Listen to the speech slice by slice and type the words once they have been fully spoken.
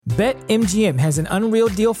BetMGM has an unreal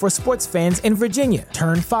deal for sports fans in Virginia.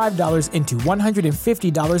 Turn $5 into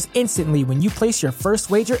 $150 instantly when you place your first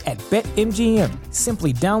wager at BetMGM.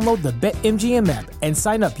 Simply download the BetMGM app and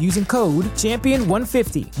sign up using code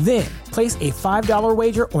Champion150. Then, place a $5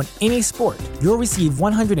 wager on any sport. You'll receive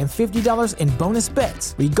 $150 in bonus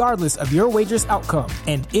bets, regardless of your wager's outcome.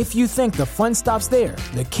 And if you think the fun stops there,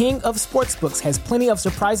 the King of Sportsbooks has plenty of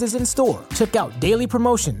surprises in store. Check out daily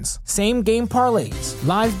promotions, same-game parlays,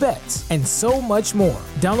 live bets, and so much more.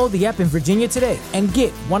 Download the app in Virginia today and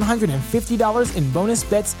get $150 in bonus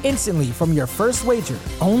bets instantly from your first wager.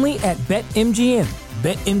 Only at BetMGM.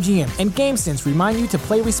 BetMGM and GameSense remind you to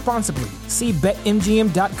play responsibly. See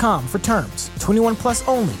BetMGM.com for terms. 21 plus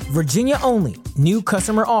only. Virginia only. New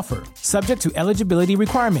customer offer. Subject to eligibility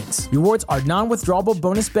requirements. Rewards are non-withdrawable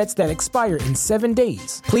bonus bets that expire in 7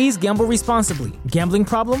 days. Please gamble responsibly. Gambling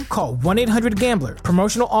problem? Call 1-800-GAMBLER.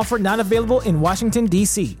 Promotional offer not available in Washington,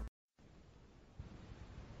 D.C.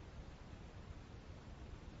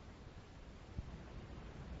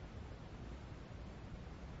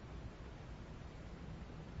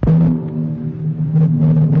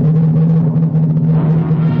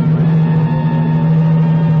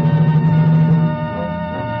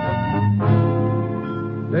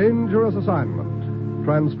 Dangerous Assignment.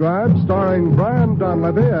 Transcribed, starring Brian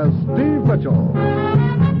Donlevy as Steve Mitchell.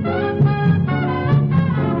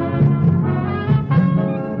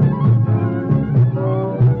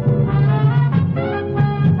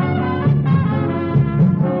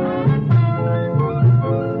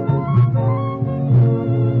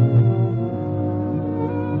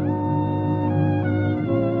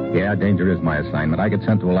 Yeah, danger is my assignment. I get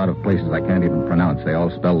sent to a lot of places I can't even pronounce. They all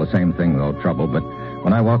spell the same thing, though, trouble. But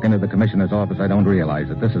when I walk into the commissioner's office, I don't realize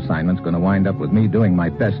that this assignment's going to wind up with me doing my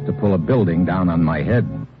best to pull a building down on my head.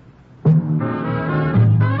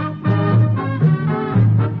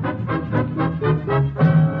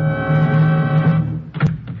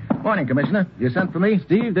 Morning, Commissioner. You sent for me?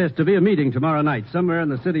 Steve, there's to be a meeting tomorrow night somewhere in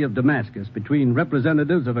the city of Damascus between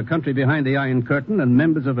representatives of a country behind the Iron Curtain and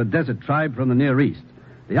members of a desert tribe from the Near East.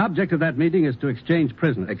 The object of that meeting is to exchange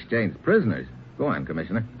prisoners. Exchange prisoners? Go on,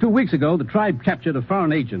 Commissioner. 2 weeks ago, the tribe captured a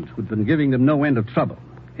foreign agent who'd been giving them no end of trouble.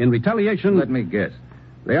 In retaliation... Let me guess.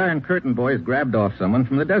 The Iron Curtain boys grabbed off someone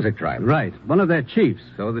from the desert tribe. Right. One of their chiefs.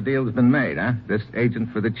 So the deal's been made, huh? This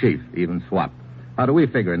agent for the chief, even swap. How do we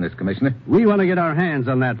figure in this, Commissioner? We want to get our hands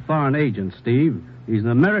on that foreign agent, Steve. He's an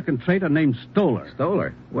American traitor named Stoller.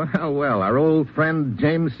 Stoller? Well, our old friend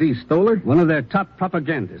James C. Stoller? One of their top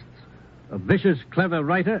propagandists. A vicious, clever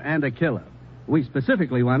writer and a killer. We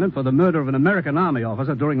specifically want him for the murder of an American Army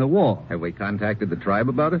officer during the war. Have we contacted the tribe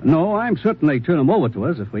about it? No, I'm certain they'd turn him over to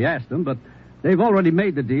us if we asked them, but they've already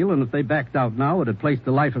made the deal, and if they backed out now, it'd place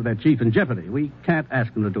the life of their chief in jeopardy. We can't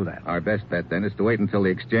ask them to do that. Our best bet, then, is to wait until the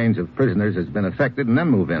exchange of prisoners has been effected and then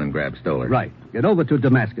move in and grab Stoller. Right. Get over to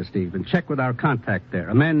Damascus, Steve, and check with our contact there,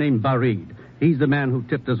 a man named Barid. He's the man who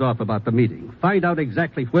tipped us off about the meeting. Find out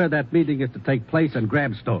exactly where that meeting is to take place and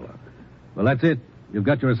grab Stoller. Well, that's it. You've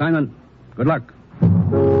got your assignment. Good luck.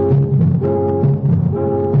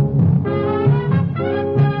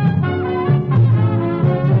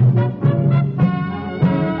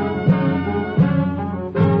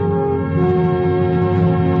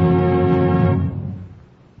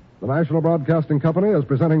 The National Broadcasting Company is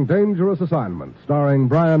presenting Dangerous Assignment, starring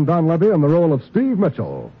Brian Donlevy in the role of Steve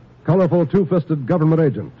Mitchell, colorful two-fisted government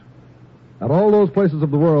agent. At all those places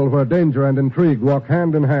of the world where danger and intrigue walk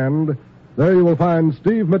hand in hand, there you will find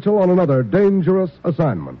Steve Mitchell on another Dangerous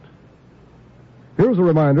Assignment. Here's a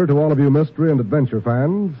reminder to all of you mystery and adventure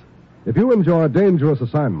fans. If you enjoy Dangerous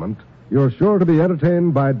Assignment, you're sure to be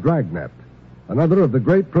entertained by Dragnet, another of the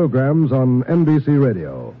great programs on NBC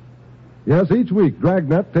Radio. Yes, each week,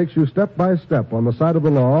 Dragnet takes you step by step on the side of the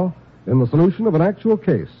law in the solution of an actual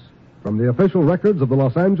case from the official records of the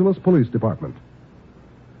Los Angeles Police Department.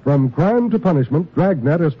 From crime to punishment,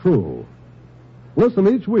 Dragnet is true. Listen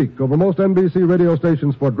each week over most NBC radio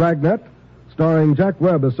stations for Dragnet, starring Jack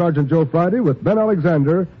Webb as Sergeant Joe Friday with Ben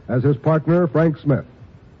Alexander as his partner, Frank Smith.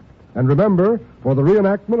 And remember, for the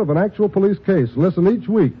reenactment of an actual police case, listen each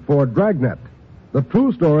week for Dragnet, the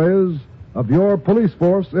true stories of your police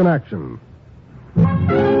force in action.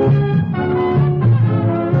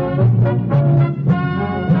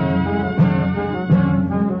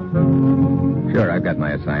 Sure, I've got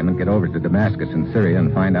my assignment. Get over to Damascus in Syria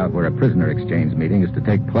and find out where a prisoner exchange meeting is to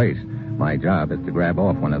take place. My job is to grab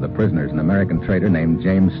off one of the prisoners, an American traitor named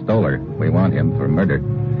James Stoller. We want him for murder.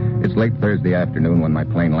 It's late Thursday afternoon when my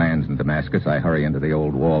plane lands in Damascus. I hurry into the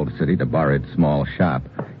old walled city to Barid's small shop.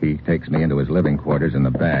 He takes me into his living quarters in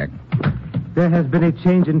the back. There has been a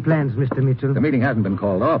change in plans, Mr. Mitchell. The meeting hasn't been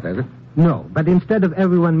called off, has it? No, but instead of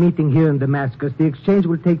everyone meeting here in Damascus, the exchange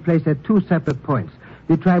will take place at 2 separate points.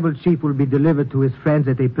 The tribal chief will be delivered to his friends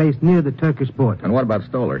at a place near the Turkish border. And what about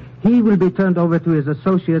Stoller? He will be turned over to his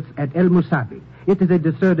associates at El Musabi. It is a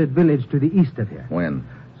deserted village to the east of here. When?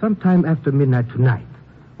 Sometime after midnight tonight.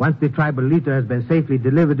 Once the tribal leader has been safely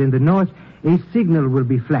delivered in the north, a signal will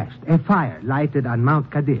be flashed, a fire lighted on Mount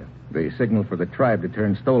Kadir. The signal for the tribe to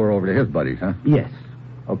turn Stoller over to his buddies, huh? Yes.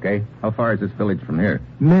 Okay. How far is this village from here?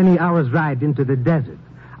 Many hours' ride into the desert.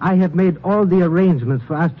 I have made all the arrangements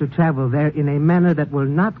for us to travel there in a manner that will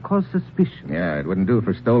not cause suspicion. Yeah, it wouldn't do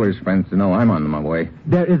for Stoller's friends to know I'm on my way.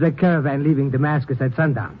 There is a caravan leaving Damascus at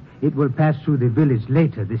sundown. It will pass through the village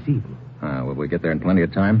later this evening. Will we get there in plenty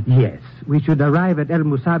of time? Yes. We should arrive at El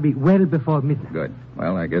Musabi well before midnight. Good.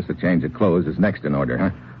 Well, I guess a change of clothes is next in order,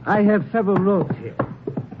 huh? I have several robes here.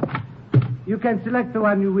 You can select the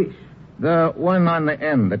one you wish. The one on the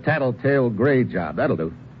end, the tattletale gray job. That'll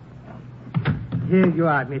do. Here you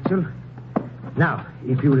are, Mitchell. Now,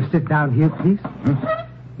 if you will sit down here, please.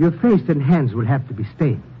 Your face and hands will have to be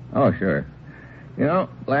stained. Oh, sure. You know,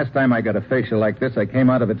 last time I got a facial like this, I came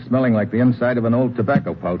out of it smelling like the inside of an old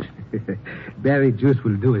tobacco pouch. Berry juice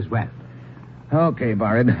will do as well. Okay,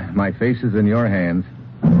 Barid. My face is in your hands.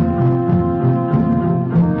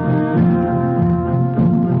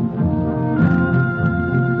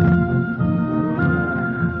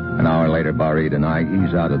 An hour later, Barid and I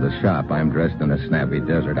ease out of the shop. I'm dressed in a snappy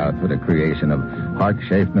desert outfit, a creation of Hark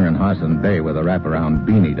Schaffner and Hassan Bey with a wraparound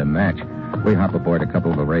beanie to match. We hop aboard a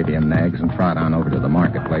couple of Arabian nags and trot on over to the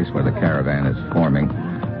marketplace where the caravan is forming.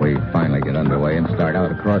 We finally get underway and start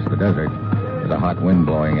out across the desert. There's a hot wind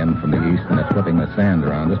blowing in from the east and it's whipping the sand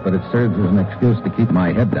around us, but it serves as an excuse to keep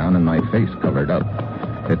my head down and my face covered up.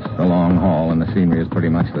 It's a long haul, and the scenery is pretty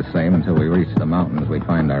much the same until we reach the mountains. We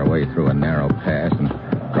find our way through a narrow pass and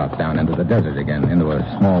drop down into the desert again, into a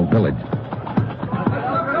small village.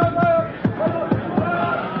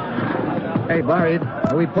 Hey, Barid,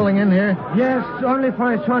 are we pulling in here? Yes, only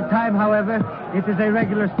for a short time, however. It is a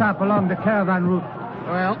regular stop along the caravan route.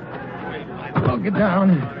 Well, I'll get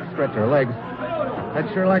down, stretch our legs. I'd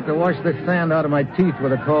sure like to wash this sand out of my teeth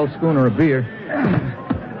with a tall schooner of beer.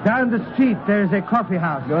 Down the street, there's a coffee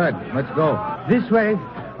house. Good. Let's go. This way.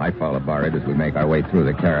 I follow Barid as we make our way through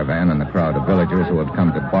the caravan and the crowd of villagers who have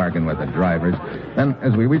come to bargain with the drivers. Then,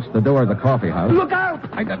 as we reach the door of the coffee house... Look out!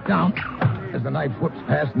 I got down as the knife whips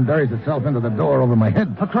past and buries itself into the door over my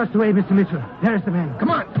head. Across the way, Mr. Mitchell. There's the man. Come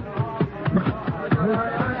on.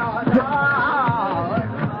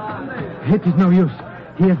 It is no use.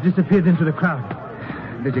 He has disappeared into the crowd.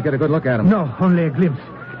 Did you get a good look at him? No, only a glimpse.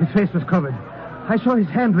 His face was covered. I saw his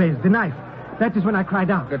hand raised, the knife. That is when I cried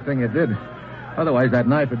out. Good thing you did. Otherwise, that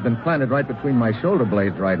knife had been planted right between my shoulder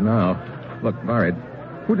blades right now. Look, Barid,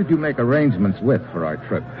 who did you make arrangements with for our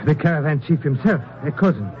trip? The caravan chief himself, a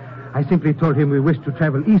cousin. I simply told him we wished to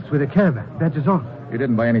travel east with a caravan. That is all. You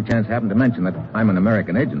didn't by any chance happen to mention that I'm an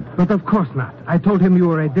American agent? But of course not. I told him you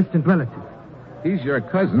were a distant relative. He's your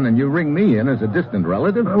cousin, and you ring me in as a distant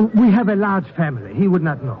relative? We have a large family. He would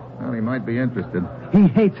not know. Well, he might be interested. He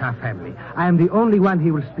hates our family. I am the only one he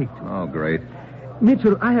will speak to. Oh, great.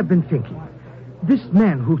 Mitchell, I have been thinking. This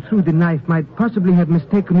man who threw the knife might possibly have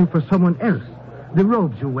mistaken you for someone else. The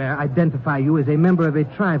robes you wear identify you as a member of a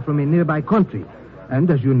tribe from a nearby country. And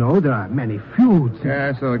as you know, there are many feuds.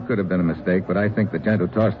 Yeah, so it could have been a mistake, but I think the gent who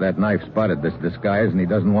tossed that knife spotted this disguise, and he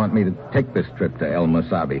doesn't want me to take this trip to El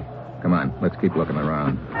Musabi. Come on, let's keep looking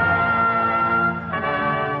around.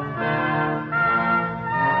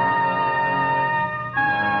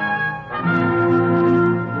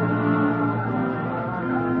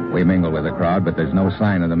 We mingle with the crowd, but there's no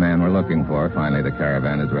sign of the man we're looking for. Finally, the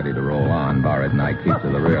caravan is ready to roll on. Barid and I keep to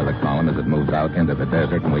the rear of the column as it moves out into the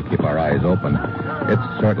desert, and we keep our eyes open.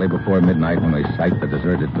 It's shortly before midnight when we sight the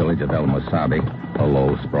deserted village of El Musabi, a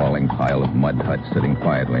low, sprawling pile of mud huts sitting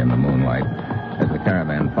quietly in the moonlight. As the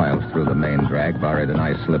caravan files through the main drag, Barid and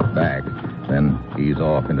I slip back, then ease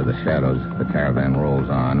off into the shadows. The caravan rolls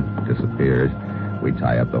on, disappears. We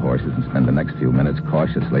tie up the horses and spend the next few minutes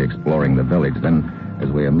cautiously exploring the village. Then, as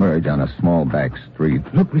we emerge on a small back street...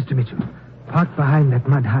 Look, Mr. Mitchell. Parked behind that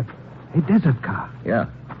mud hut. A desert car. Yeah,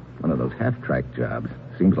 one of those half-track jobs.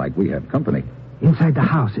 Seems like we have company. Inside the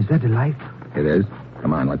house, is that a light? It is.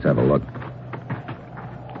 Come on, let's have a look.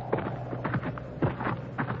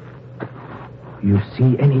 You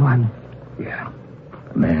see anyone? Yeah.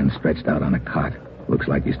 A man stretched out on a cot. Looks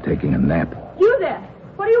like he's taking a nap. You there?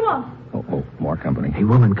 What do you want? Oh, more company. A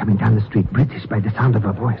woman coming down the street, British by the sound of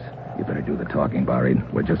her voice. You better do the talking,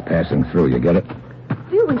 Barid. We're just passing through, you get it?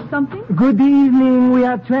 Do you wish something? Good evening. We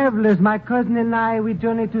are travelers. My cousin and I, we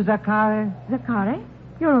journey to Zakare. Zakare?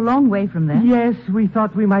 You're a long way from there. Yes, we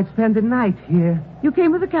thought we might spend the night here. You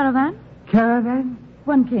came with a caravan? Caravan?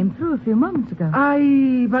 One came through a few moments ago.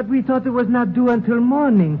 Aye, but we thought it was not due until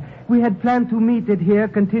morning. We had planned to meet it here,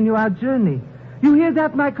 continue our journey. You hear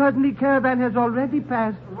that, my cousin? The caravan has already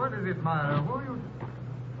passed. What is it, Myra? Who are you...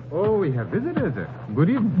 Oh, we have visitors. Good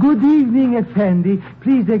evening. Good evening, Effendi.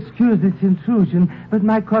 Please excuse this intrusion, but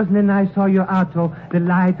my cousin and I saw your auto, the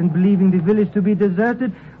light, and believing the village to be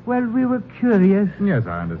deserted, well, we were curious. Yes,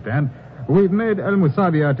 I understand. We've made El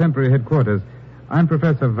Musabi our temporary headquarters. I'm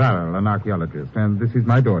Professor Varel, an archaeologist, and this is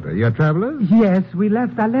my daughter. You're travelers? Yes, we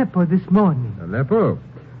left Aleppo this morning. Aleppo?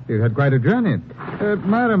 You've had quite a journey.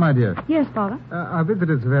 Myra, my dear. Yes, Father? Our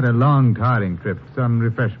visitors have had a long, tiring trip. Some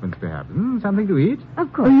refreshments, perhaps. Something to eat?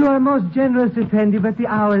 Of course. You are most generous, Effendi, but the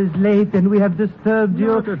hour is late and we have disturbed you.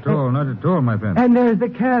 Not at all, my friend. And there's the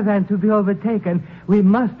caravan to be overtaken. We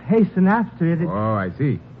must hasten after it. Oh, I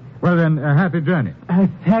see. Well, then, a happy journey.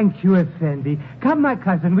 Thank you, Effendi. Come, my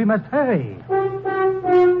cousin, we must hurry.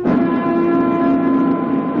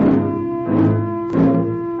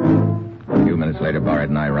 A few minutes later, Barrett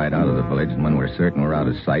and I ride out of the village, and when we're certain we're out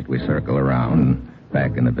of sight, we circle around. And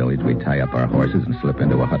back in the village, we tie up our horses and slip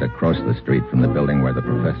into a hut across the street from the building where the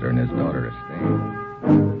professor and his daughter are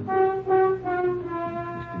staying.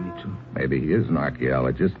 Mr. Mitchell. Maybe he is an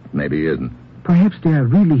archaeologist. Maybe he isn't. Perhaps they are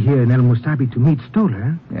really here in El Musabi to meet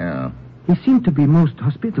Stoller. Yeah. He seemed to be most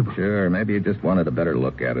hospitable. Sure, maybe he just wanted a better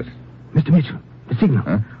look at us. Mr. Mitchell, the signal.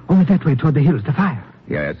 Huh? Over that way toward the hills, the fire.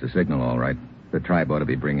 Yeah, it's the signal, all right. The tribe ought to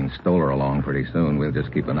be bringing Stoller along pretty soon. We'll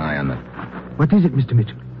just keep an eye on the... What is it, Mr.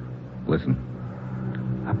 Mitchell? Listen.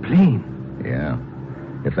 A plane. Yeah.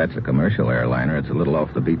 If that's a commercial airliner, it's a little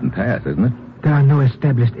off the beaten path, isn't it? There are no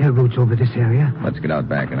established air routes over this area. Let's get out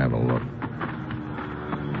back and have a look.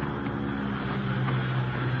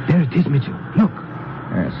 There it is, Mitchell. Look.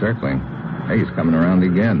 Yeah, circling. Hey, he's coming around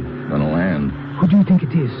again. Gonna land. Who do you think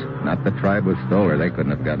it is? Not the tribe with Stoller. They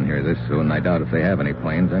couldn't have gotten here this soon. I doubt if they have any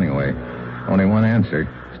planes anyway. Only one answer.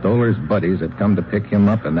 Stoller's buddies had come to pick him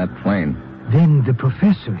up in that plane. Then the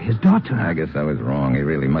professor, his daughter. I guess I was wrong. He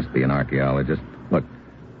really must be an archaeologist. Look,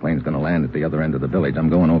 plane's gonna land at the other end of the village. I'm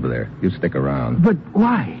going over there. You stick around. But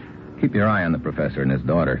why? Keep your eye on the professor and his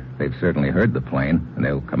daughter. They've certainly heard the plane, and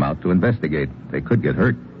they'll come out to investigate. They could get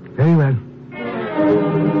hurt. Very well.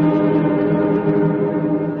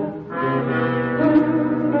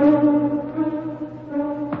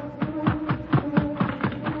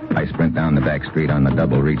 I sprint down the back street on the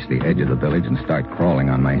double, reach the edge of the village, and start crawling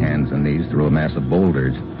on my hands and knees through a mass of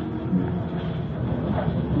boulders.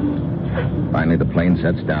 Finally, the plane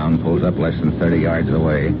sets down, pulls up less than 30 yards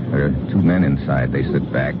away. There are two men inside. They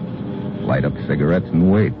sit back, light up cigarettes,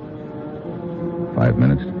 and wait. 5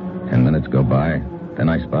 minutes, 10 minutes go by. Then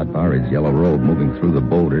I spot Barry's yellow robe moving through the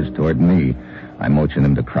boulders toward me. I motion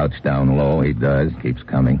him to crouch down low. He does, keeps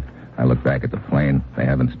coming. I look back at the plane. They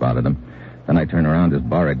haven't spotted him. Then I turn around as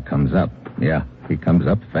Barrett comes up. Yeah, he comes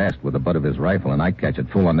up fast with the butt of his rifle, and I catch it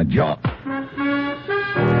full on the jaw.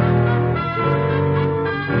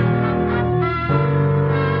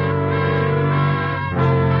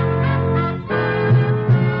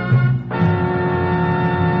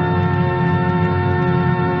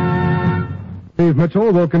 Steve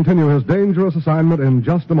Mitchell will continue his dangerous assignment in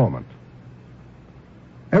just a moment.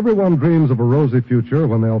 Everyone dreams of a rosy future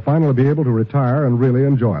when they'll finally be able to retire and really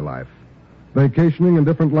enjoy life. Vacationing in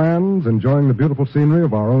different lands, enjoying the beautiful scenery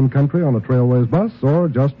of our own country on a Trailways bus, or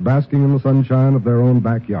just basking in the sunshine of their own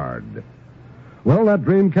backyard. Well, that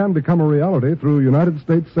dream can become a reality through United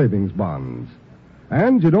States savings bonds.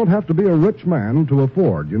 And you don't have to be a rich man to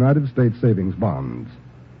afford United States savings bonds.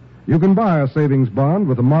 You can buy a savings bond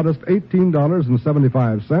with a modest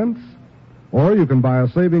 $18.75, or you can buy a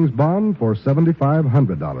savings bond for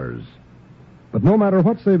 $7,500. But no matter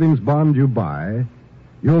what savings bond you buy,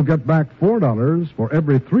 you'll get back $4 for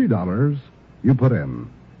every $3 you put in.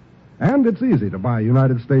 And it's easy to buy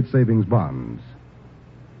United States savings bonds.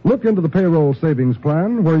 Look into the payroll savings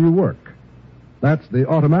plan where you work. That's the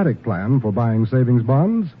automatic plan for buying savings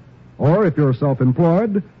bonds. Or if you're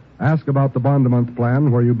self-employed, ask about the bond-a-month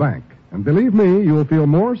plan where you bank. And believe me, you'll feel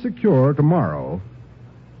more secure tomorrow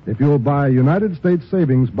if you'll buy United States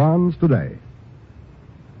savings bonds today.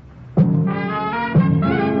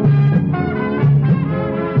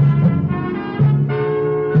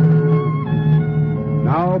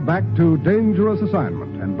 Now back to Dangerous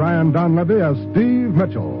Assignment and Brian Donlevy as Steve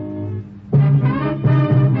Mitchell.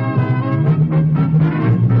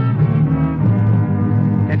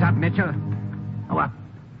 Get up, Mitchell. Oh, up.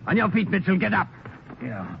 On your feet, Mitchell. Get up.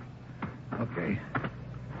 Yeah. Okay.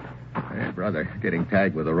 Hey, brother, getting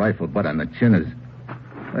tagged with a rifle butt on the chin is...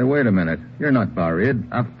 Hey, wait a minute. You're not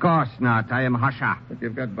Barid. Of course not. I am Hasha. But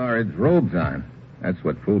you've got Barid's robes on. That's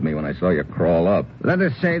what fooled me when I saw you crawl up. Let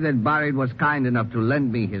us say that Barid was kind enough to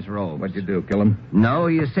lend me his robes. What'd you do, kill him? No,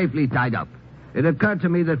 he is safely tied up. It occurred to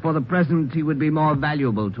me that for the present he would be more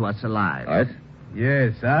valuable to us alive. Us?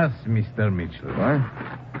 Yes, us, Mr. Mitchell. What?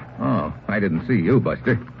 Oh, I didn't see you,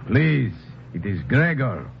 Buster. Please, it is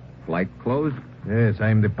Gregor. Flight closed? Yes,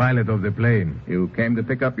 I'm the pilot of the plane. You came to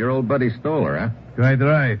pick up your old buddy Stoller, huh? Quite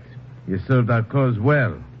right. He served our cause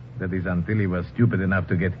well. That is until he was stupid enough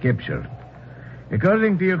to get captured.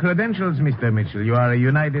 According to your credentials, Mr. Mitchell, you are a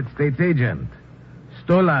United States agent.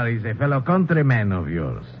 Stoller is a fellow countryman of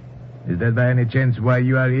yours. Is that by any chance why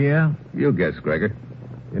you are here? You guess, Gregor.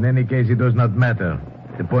 In any case, it does not matter.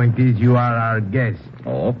 The point is you are our guest.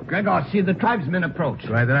 Oh? Gregor, see the tribesmen approach.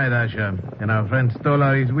 Quite right, Asher. And our friend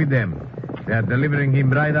Stoller is with them. They are delivering him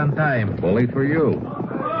right on time. Bully for you.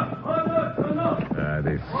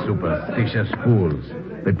 These superstitious fools.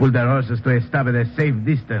 They pulled their horses to a stop at a safe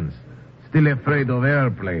distance. Still afraid of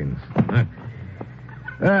airplanes.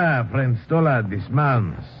 Friend Stoller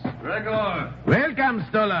dismounts. Gregor! Welcome,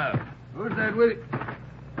 Stoller. Who's that with you?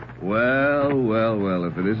 Well,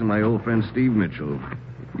 if it isn't my old friend Steve Mitchell.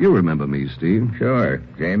 You remember me, Steve. Sure.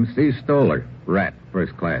 James C. Stoller. Rat,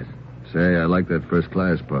 first class. Say, I like that first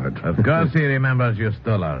class part. Of course he remembers you,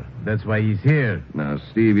 Stoller. That's why he's here. Now,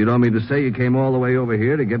 Steve, you don't mean to say you came all the way over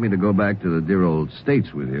here to get me to go back to the dear old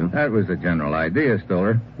States with you? That was the general idea,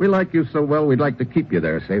 Stoller. We like you so well, we'd like to keep you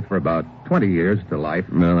there safe for about 20 years to life.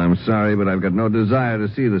 Well, I'm sorry, but I've got no desire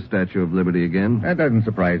to see the Statue of Liberty again. That doesn't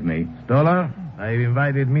surprise me. Stoller, I've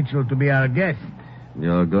invited Mitchell to be our guest.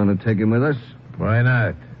 You're going to take him with us? Why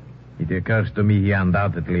not? It occurs to me he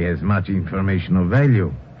undoubtedly has much information of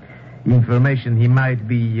value. Information he might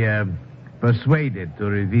be persuaded to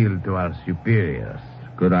reveal to our superiors.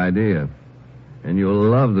 Good idea. And you'll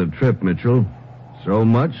love the trip, Mitchell. So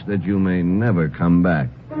much that you may never come back.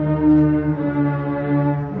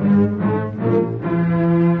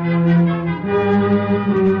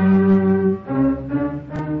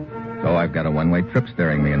 So I've got a one-way trip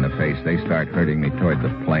staring me in the face. They start herding me toward the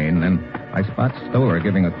plane, then I spot Stoller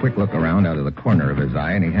giving a quick look around out of the corner of his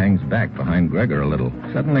eye, and he hangs back behind Gregor a little.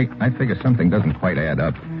 Suddenly, I figure something doesn't quite add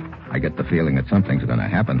up. I get the feeling that something's going to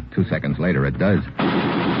happen. 2 seconds later, it does.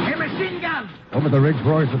 A machine gun! Over the ridge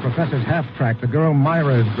roars the professor's half-track. The girl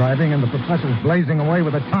Myra is driving, and the professor's blazing away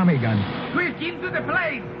with a Tommy gun. Quick, into the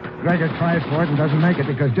plane! Gregor tries for it and doesn't make it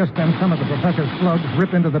because just then some of the professor's slugs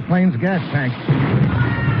rip into the plane's gas tank.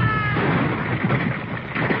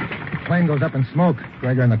 The plane goes up in smoke.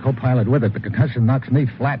 Gregor and the co-pilot with it. The concussion knocks me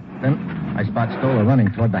flat. Then I spot Stoller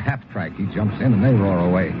running toward the half-track. He jumps in and they roar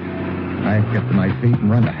away. I get to my feet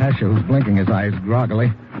and run to Hasha, who's blinking his eyes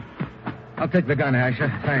groggily. I'll take the gun,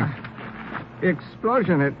 Hasha. Thanks. The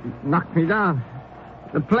explosion, it knocked me down.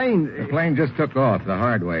 The plane... The plane just took off the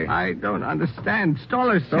hard way. I don't understand.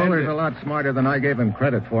 Stoller's a lot smarter than I gave him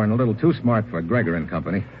credit for, and a little too smart for Gregor and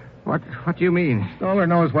company. What do you mean? Stoller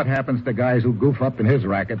knows what happens to guys who goof up in his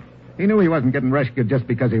racket. He knew he wasn't getting rescued just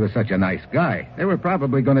because he was such a nice guy. They were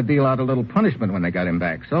probably going to deal out a little punishment when they got him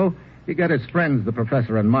back. So he got his friends, the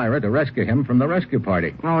professor and Myra, to rescue him from the rescue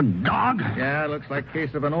party. Oh, dog? Yeah, looks like a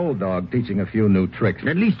case of an old dog teaching a few new tricks.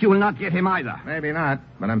 At least you will not get him either. Maybe not,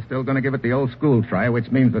 but I'm still going to give it the old school try, which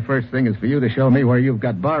means the first thing is for you to show me where you've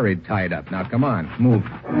got Barid tied up. Now, come on, move.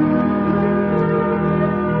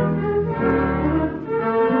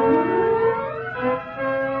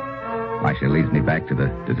 Asha leads me back to the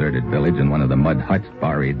deserted village in one of the mud huts.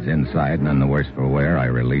 Barid's inside, none the worse for wear. I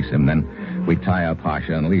release him. Then we tie up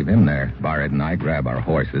Asha and leave him there. Barid and I grab our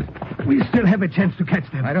horses. We still have a chance to catch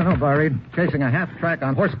them. I don't know, Barid. Chasing a half-track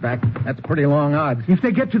on horseback, that's pretty long odds. If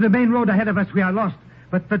they get to the main road ahead of us, we are lost.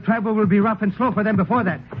 But the travel will be rough and slow for them before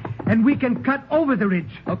that. And we can cut over the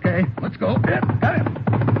ridge. Okay, let's go. Got it.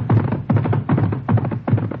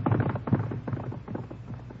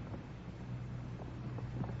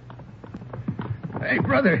 Hey,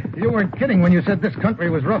 brother, you weren't kidding when you said this country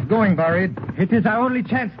was rough going, Barid. It is our only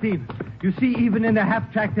chance, Steve. You see, even in the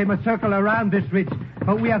half-track, they must circle around this ridge.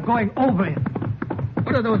 But we are going over it.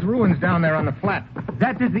 What are those ruins down there on the flat?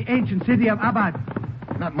 That is the ancient city of Abad.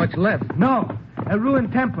 Not much left. No, a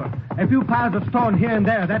ruined temple. A few piles of stone here and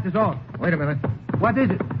there, that is all. Wait a minute. What is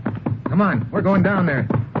it? Come on, we're going down there.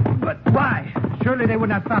 But why? Surely they would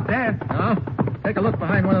not stop there. No? Take a look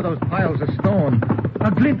behind one of those piles of stone. A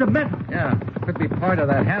glint of metal. Yeah, could be part of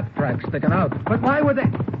that half-track sticking out. But why would they...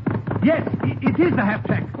 Yes, it is the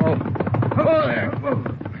half-track. Oh there. Whoa.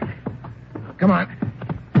 Come on.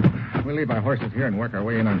 We'll leave our horses here and work our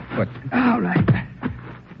way in on foot. All right.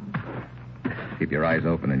 Keep your eyes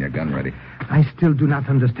open and your gun ready. I still do not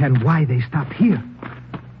understand why they stopped here.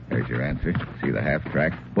 There's your answer. See the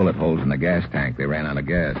half-track? Bullet holes in the gas tank. They ran out of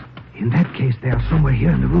gas. In that case, they are somewhere here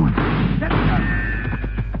in the ruins.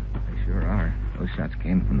 They sure are. Those shots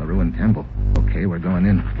came from the ruined temple. Okay, we're going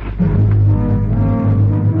in.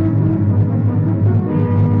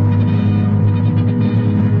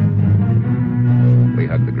 We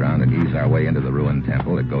hug the ground and ease our way into the ruined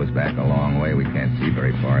temple. It goes back a long way. We can't see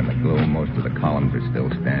very far in the gloom. Most of the columns are still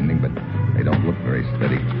standing, but they don't look very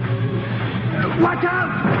steady. Watch out!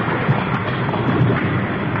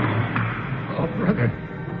 Oh, brother.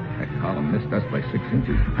 That column missed us by 6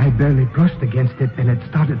 inches. I barely brushed against it, and it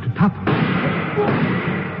started to topple.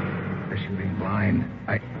 They're shooting blind.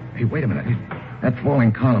 Hey, wait a minute. That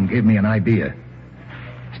falling column gave me an idea.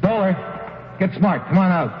 Stoller, get smart. Come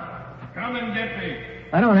on out. Come and get me.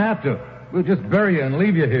 I don't have to. We'll just bury you and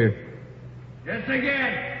leave you here. Yes,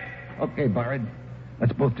 again. Okay, Barrett.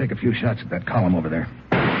 Let's both take a few shots at that column over there.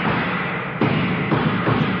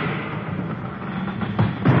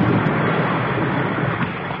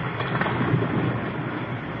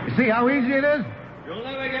 You see how easy it is? You'll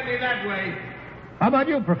never get me that way. How about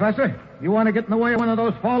you, Professor? You want to get in the way of one of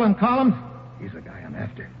those fallen columns? He's the guy I'm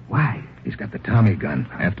after. Why? He's got the Tommy gun.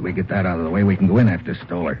 After we get that out of the way, we can go in after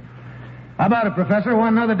Stoller. How about it, Professor?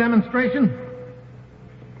 Want another demonstration?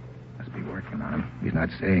 Must be working on him. He's not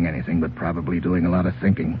saying anything, but probably doing a lot of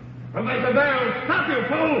thinking. Professor Barrel, stop you,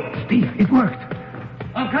 fool! Steve, it worked.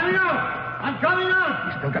 I'm coming out! I'm coming out!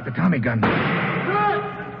 He's still got the Tommy gun.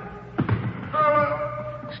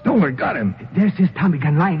 Stoller got him. There's his Tommy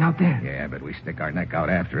gun lying out there. Yeah, but we stick our neck out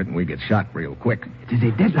after it and we get shot real quick. It is a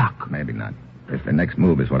deadlock. Maybe not. If the next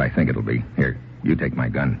move is what I think it'll be. Here, you take my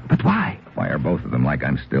gun. But why? Fire both of them like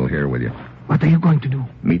I'm still here with you. What are you going to do?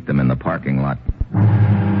 Meet them in the parking lot.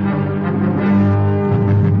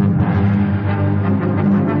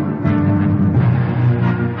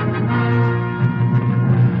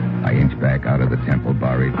 I inch back out of the temple.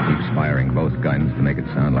 Barry keeps firing both guns to make it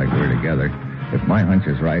sound like we're together. If my hunch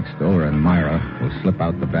is right, Stoller and Myra will slip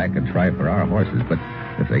out the back and try for our horses. But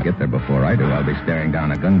if they get there before I do, I'll be staring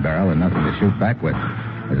down a gun barrel and nothing to shoot back with.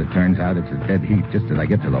 As it turns out, it's a dead heat. Just as I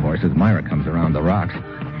get to the horses, Myra comes around the rocks.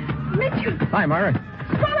 Mitchell! Hi, Myra.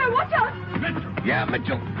 Stoller, watch out! Mitchell! Yeah,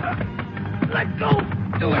 Mitchell. Let go!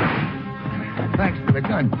 Do it. Thanks for the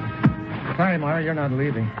gun. Sorry, Myra, you're not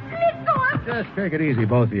leaving. Let go! Just take it easy,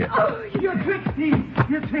 both of you. Oh, Your trick, Steve.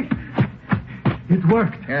 Your trick. It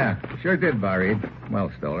worked. Yeah, sure did, Barry.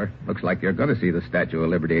 Well, Stoller, looks like you're going to see the Statue of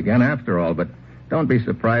Liberty again after all, but don't be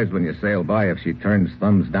surprised when you sail by if she turns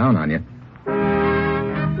thumbs down on you.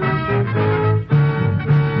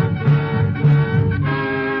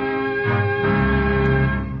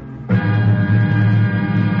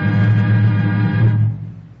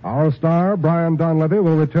 Our star, Brian Donlevy,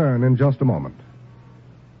 will return in just a moment.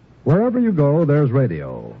 Wherever you go, there's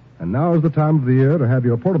radio. And now is the time of the year to have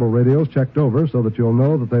your portable radios checked over so that you'll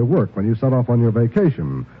know that they work when you set off on your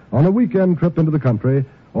vacation, on a weekend trip into the country,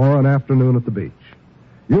 or an afternoon at the beach.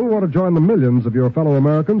 You'll want to join the millions of your fellow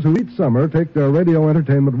Americans who each summer take their radio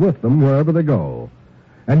entertainment with them wherever they go.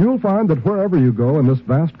 And you'll find that wherever you go in this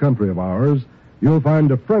vast country of ours, you'll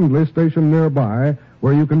find a friendly station nearby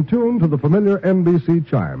where you can tune to the familiar NBC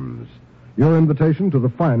chimes, your invitation to the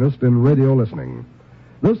finest in radio listening.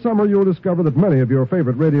 This summer, you'll discover that many of your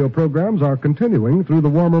favorite radio programs are continuing through the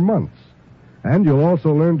warmer months. And you'll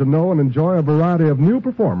also learn to know and enjoy a variety of new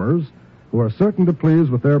performers who are certain to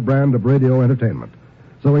please with their brand of radio entertainment.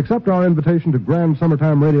 So accept our invitation to grand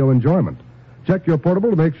summertime radio enjoyment. Check your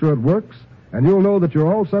portable to make sure it works, and you'll know that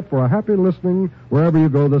you're all set for a happy listening wherever you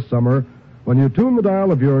go this summer when you tune the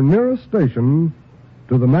dial of your nearest station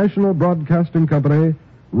to the National Broadcasting Company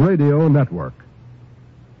Radio Network.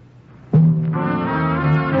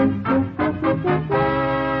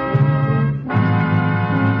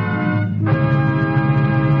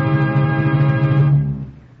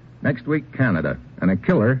 Next week, Canada, and a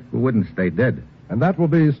killer who wouldn't stay dead. And that will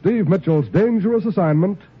be Steve Mitchell's dangerous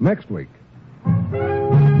assignment next week.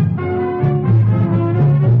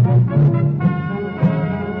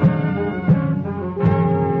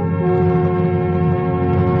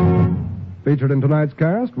 Featured in tonight's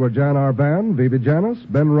cast were Jan Arban, Vivi Janis,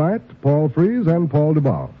 Ben Wright, Paul Frees, and Paul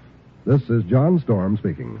Duboff. This is John Storm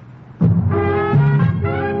speaking.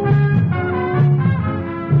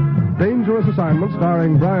 Dangerous Assignment,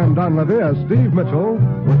 starring Brian Donlevy as Steve Mitchell,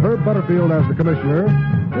 with Herb Butterfield as the commissioner,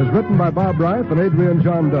 is written by Bob Reif and Adrian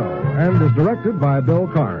Jondeau, and is directed by Bill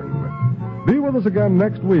Karn. Be with us again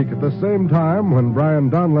next week at the same time when Brian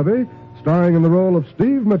Donlevy, starring in the role of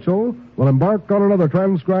Steve Mitchell, will embark on another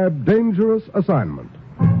transcribed Dangerous Assignment.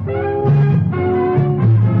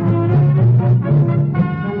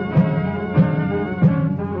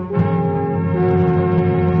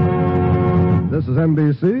 This is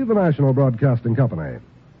NBC, the national broadcasting company.